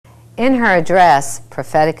In her address,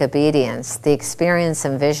 Prophetic Obedience, the Experience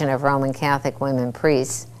and Vision of Roman Catholic Women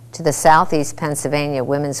Priests, to the Southeast Pennsylvania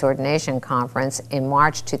Women's Ordination Conference in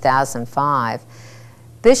March 2005,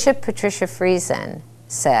 Bishop Patricia Fresen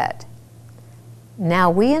said, "Now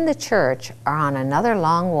we in the Church are on another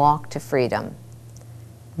long walk to freedom.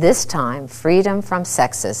 This time, freedom from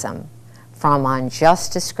sexism, from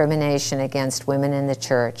unjust discrimination against women in the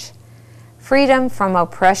Church, freedom from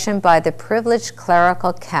oppression by the privileged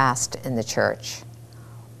clerical caste in the Church.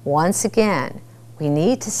 Once again, we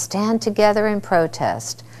need to stand together in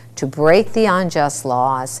protest to break the unjust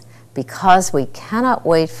laws because we cannot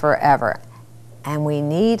wait forever, and we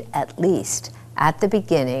need at least at the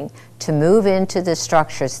beginning to move into the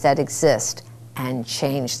structures that exist and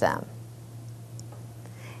change them."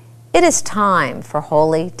 It is time for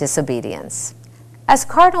holy disobedience. As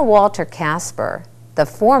Cardinal Walter Kasper, the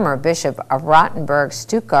former Bishop of Rottenburg,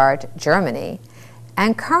 Stuttgart, Germany,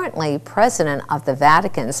 and currently President of the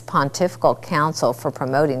Vatican's Pontifical Council for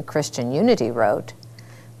Promoting Christian Unity, wrote,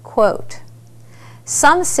 quote,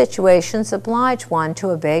 "Some situations oblige one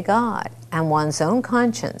to obey God and one's own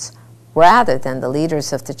conscience rather than the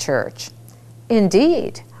leaders of the Church.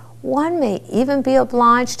 Indeed, one may even be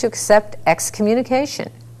obliged to accept excommunication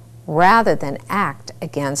rather than act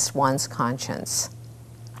against one's conscience."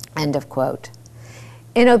 End of quote.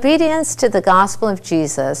 In obedience to the gospel of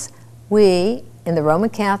Jesus, we, in the Roman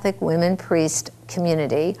Catholic Women Priest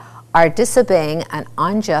community, are disobeying an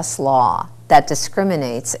unjust law that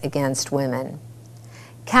discriminates against women.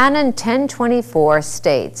 Canon 1024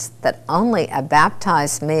 states that only a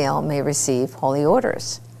baptized male may receive holy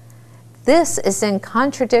orders. This is in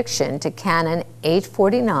contradiction to Canon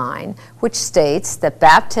 849, which states that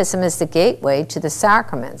baptism is the gateway to the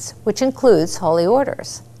sacraments, which includes holy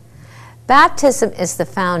orders. Baptism is the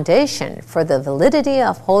foundation for the validity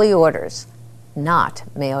of holy orders, not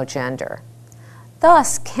male gender.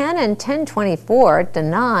 Thus, Canon 1024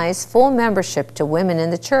 denies full membership to women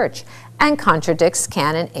in the Church and contradicts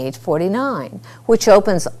Canon 849, which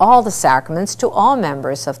opens all the sacraments to all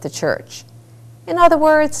members of the Church. In other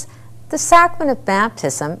words, the sacrament of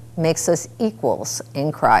baptism makes us equals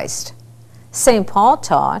in Christ. St. Paul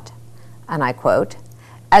taught, and I quote,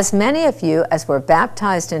 "As many of you as were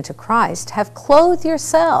baptized into Christ have clothed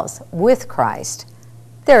yourselves with Christ.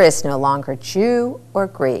 There is no longer Jew or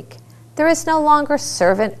Greek. There is no longer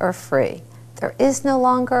servant or free. There is no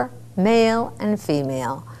longer male and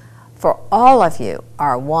female. For all of you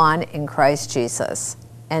are one in Christ Jesus."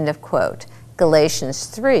 End of quote. Galatians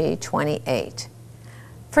 3:28.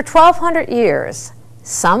 For 1,200 years,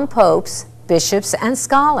 some popes, bishops, and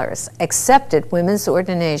scholars accepted women's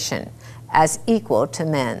ordination as equal to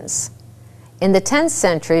men's. In the 10th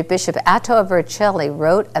century, Bishop Atto Vercelli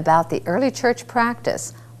wrote about the early church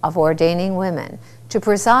practice of ordaining women to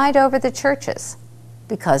preside over the churches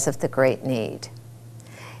because of the great need.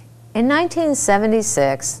 In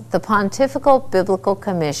 1976, the Pontifical Biblical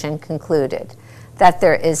Commission concluded that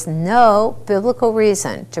there is no biblical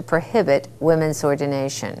reason to prohibit women's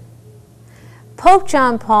ordination. Pope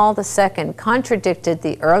John Paul II contradicted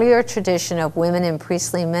the earlier tradition of women in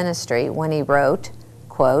priestly ministry when he wrote,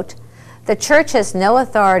 quote, "The Church has no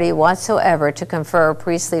authority whatsoever to confer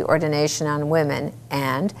priestly ordination on women,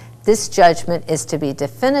 and this judgment is to be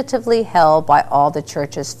definitively held by all the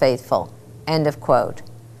Church's faithful." End of quote.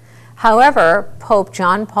 However, Pope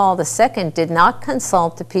John Paul II did not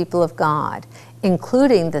consult the people of God,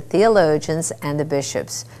 including the theologians and the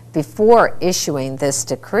bishops, before issuing this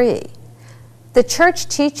decree. The Church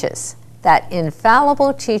teaches that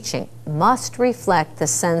infallible teaching must reflect the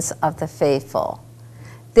sense of the faithful.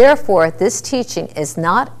 Therefore, this teaching is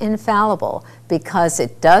not infallible because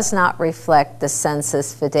it does not reflect the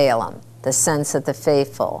sensus fidelum, the sense of the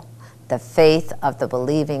faithful, the faith of the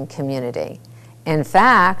believing community. In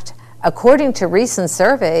fact, according to recent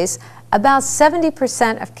surveys, about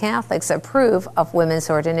 70% of Catholics approve of women's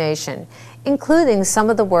ordination, including some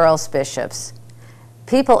of the world's bishops.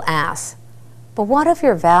 People ask, but what of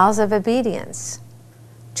your vows of obedience?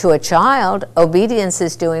 To a child, obedience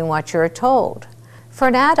is doing what you're told. For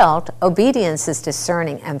an adult, obedience is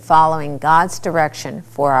discerning and following God's direction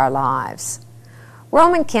for our lives.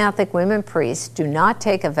 Roman Catholic women priests do not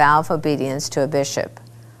take a vow of obedience to a bishop.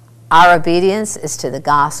 Our obedience is to the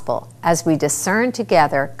gospel as we discern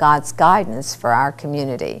together God's guidance for our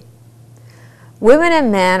community. Women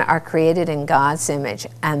and men are created in God's image,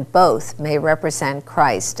 and both may represent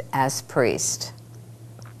Christ as priest.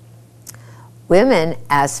 Women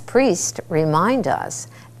as priests remind us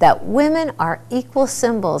that women are equal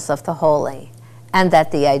symbols of the holy, and that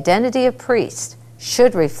the identity of priests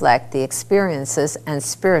should reflect the experiences and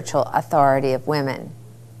spiritual authority of women.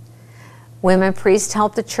 Women priests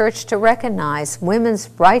help the church to recognize women's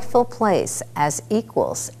rightful place as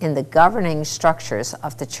equals in the governing structures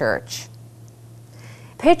of the church.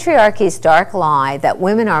 Patriarchy's dark lie that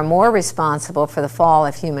women are more responsible for the fall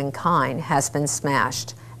of humankind has been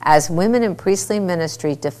smashed, as women in priestly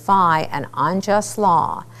ministry defy an unjust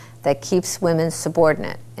law that keeps women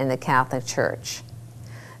subordinate in the Catholic Church.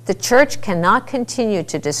 The Church cannot continue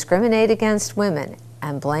to discriminate against women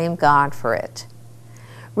and blame God for it.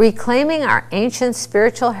 Reclaiming our ancient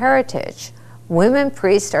spiritual heritage, women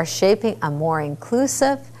priests are shaping a more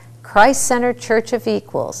inclusive, Christ-centered church of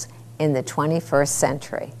equals in the 21st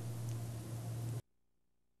century.